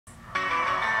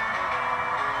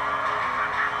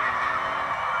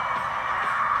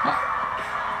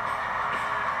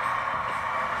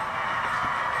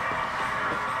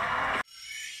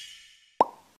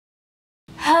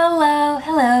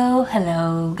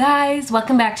guys,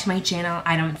 welcome back to my channel.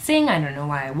 I don't sing, I don't know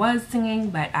why I was singing,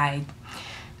 but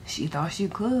she thought she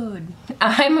could.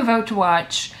 I'm about to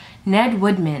watch Ned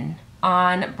Woodman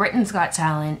on Britain's Got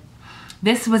Talent.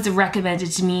 This was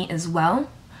recommended to me as well.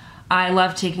 I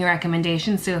love taking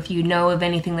recommendations, so if you know of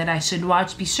anything that I should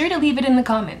watch, be sure to leave it in the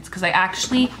comments, because I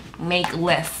actually make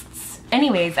lists.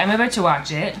 Anyways, I'm about to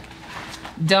watch it.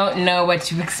 Don't know what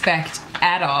to expect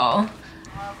at all.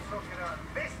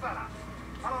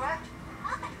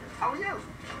 How are you?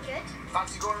 Good.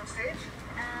 Fancy going on stage?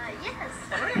 Yes.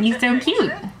 He's so cute.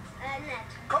 Ned.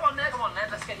 Come on, Ned. Come on, Ned.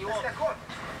 Let's get you Let's on. get going.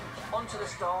 Onto the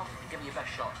star. Give me your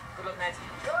best shot. Good luck, Ned.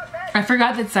 Good luck, Ned. I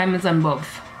forgot that Simon's on both.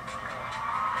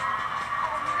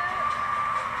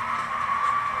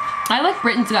 I like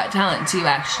Britain's Got Talent too,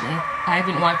 actually. I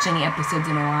haven't watched any episodes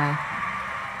in a while.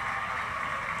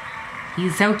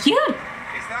 He's so cute. Is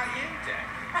that you, Ned?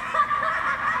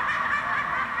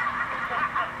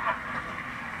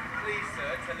 Please,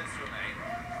 sir, tell us your name.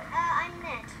 I'm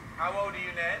Ned. How old are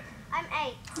you, Ned? I'm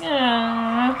 8.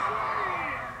 Aww.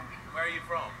 Where are you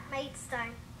from?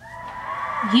 Maidstone.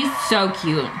 He's so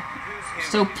cute. Who's here?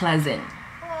 So pleasant.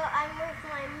 Well, I'm with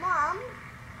my mum,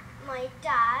 my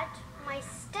dad, my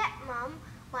stepmom,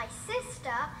 my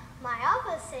sister, my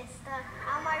other sister,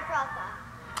 and my brother.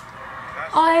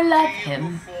 That's I love Do you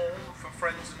him. perform for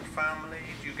friends and family?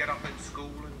 Do you get up in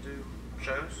school and do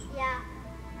shows? Yeah.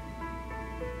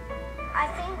 I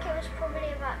think it was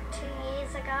probably about 2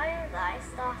 years ago that I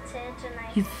started, and I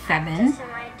He's 7. practiced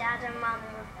with my dad and mum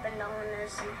with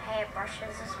bananas and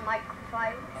hairbrushes as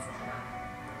microphones.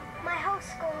 My whole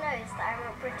school knows that I'm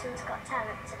at Britain's Got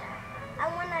Talent today.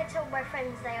 And when I told my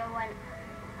friends, they all went,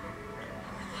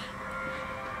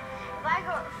 if I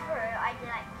got through, I'd be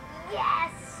like,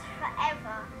 yes,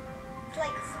 forever. It's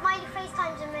like smiley face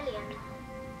times a million.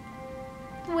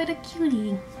 What a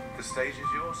cutie. The stage is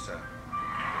yours, sir.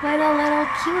 What a little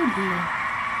cutie.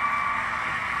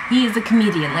 He is a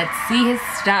comedian. Let's see his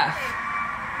stuff.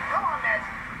 Come on, Ned.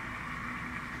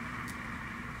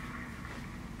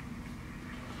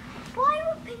 Why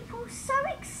were people so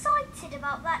excited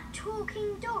about that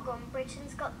talking dog on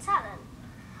Britain's Got Talent?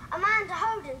 Amanda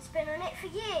Holden's been on it for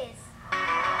years.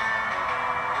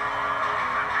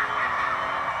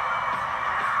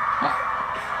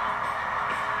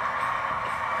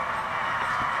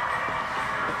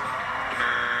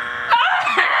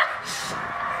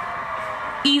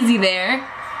 Easy there.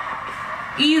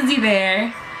 Easy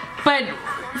there. But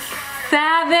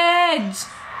savage.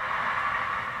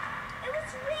 It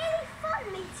was really fun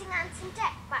meeting Ant and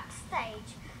Dec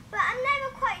backstage, but I'm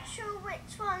never quite sure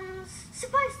which one's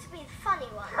supposed to be the funny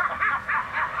one.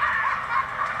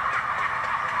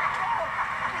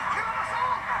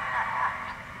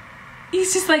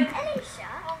 He's just like Alicia?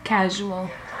 casual.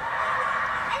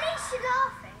 Alicia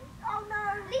laughing? Oh no,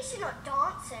 Alicia not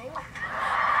dancing.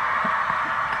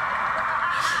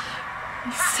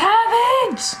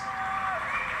 Savage.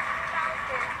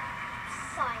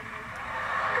 Simon.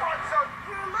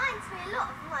 He reminds me a lot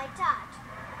of my dad.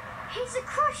 He's a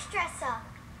cross-dresser.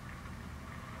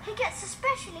 He gets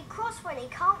especially cross when he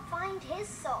can't find his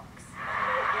socks.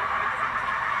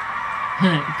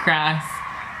 Crass.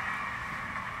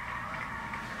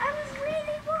 I was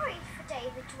really worried for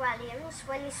David Williams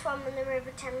when he swam in the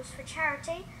River Thames for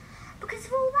charity because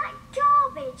of all that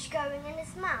garbage going in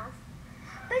his mouth.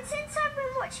 But since I've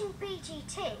been watching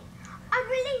BGT, I'm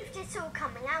relieved it's all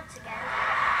coming out again.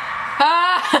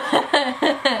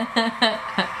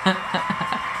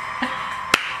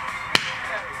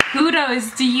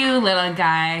 Kudos to you, little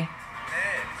guy.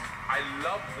 Ned, I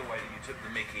love the way that you took the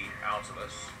mickey out of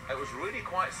us. It was really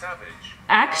quite savage.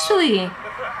 Actually, I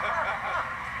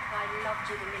loved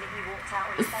you the minute you walked out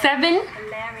on stage. 7.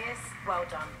 Hilarious. Well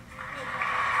done.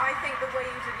 I think the way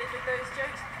you delivered those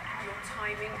jokes, your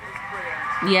timing was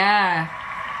brilliant. Yeah.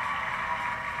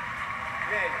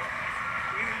 Ned,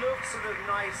 you look sort of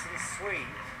nice and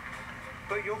sweet,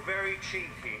 but you're very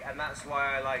cheeky, and that's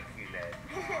why I like you, Ned.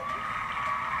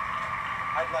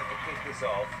 I'd like to kick this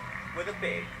off with a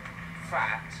big,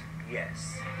 fat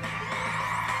yes.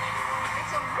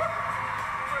 It's a whoop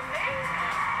from me.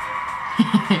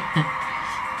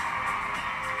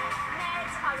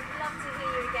 Ned, I would love to hear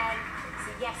you again. It's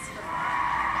a yes from me.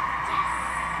 Yes.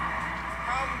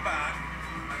 Come back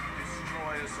and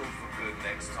destroy us all for good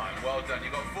next time. Well done.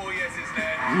 You got 4 yeses,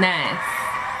 Ned. Nice.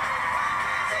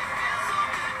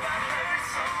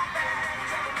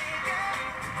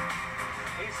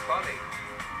 He's funny.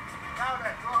 Now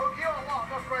then, do I hook you or what?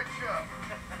 That red shirt.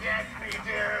 Yes, we do.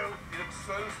 You look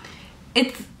so...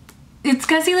 It's It's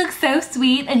because he looks so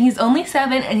sweet and he's only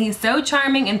 7 and he's so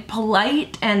charming and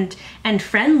polite and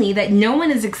friendly that no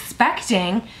one is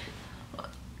expecting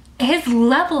his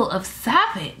level of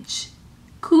savage.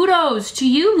 Kudos to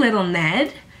you, little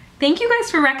Ned. Thank you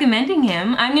guys for recommending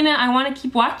him. I want to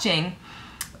keep watching.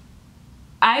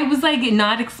 I was like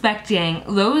not expecting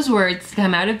those words to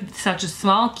come out of such a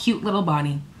small, cute little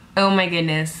body. Oh my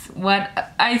goodness.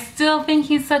 What? I still think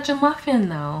he's such a muffin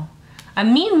though. A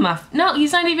mean muffin. No,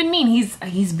 he's not even mean. He's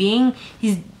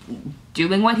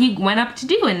doing what he went up to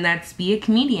do, and that's be a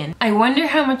comedian. I wonder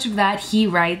how much of that he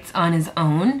writes on his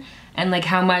own, and like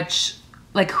how much,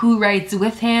 like who writes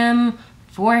with him,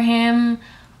 for him,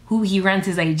 who he runs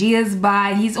his ideas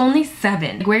by. He's only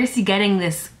 7. Where is he getting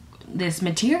this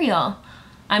material?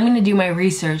 I'm gonna do my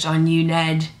research on you,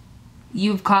 Ned.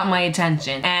 You've caught my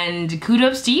attention, and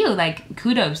kudos to you. Like,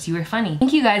 kudos, you were funny.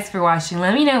 Thank you guys for watching.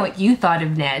 Let me know what you thought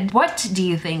of Ned. What do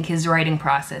you think his writing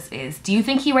process is? Do you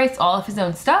think he writes all of his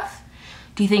own stuff?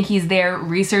 Do you think he's there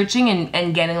researching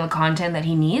and getting the content that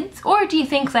he needs? Or do you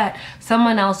think that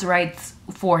someone else writes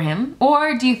for him?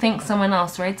 Or do you think someone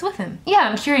else writes with him? Yeah,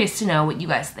 I'm curious to know what you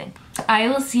guys think. I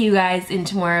will see you guys in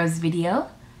tomorrow's video.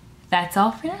 That's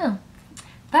all for now.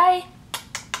 Bye.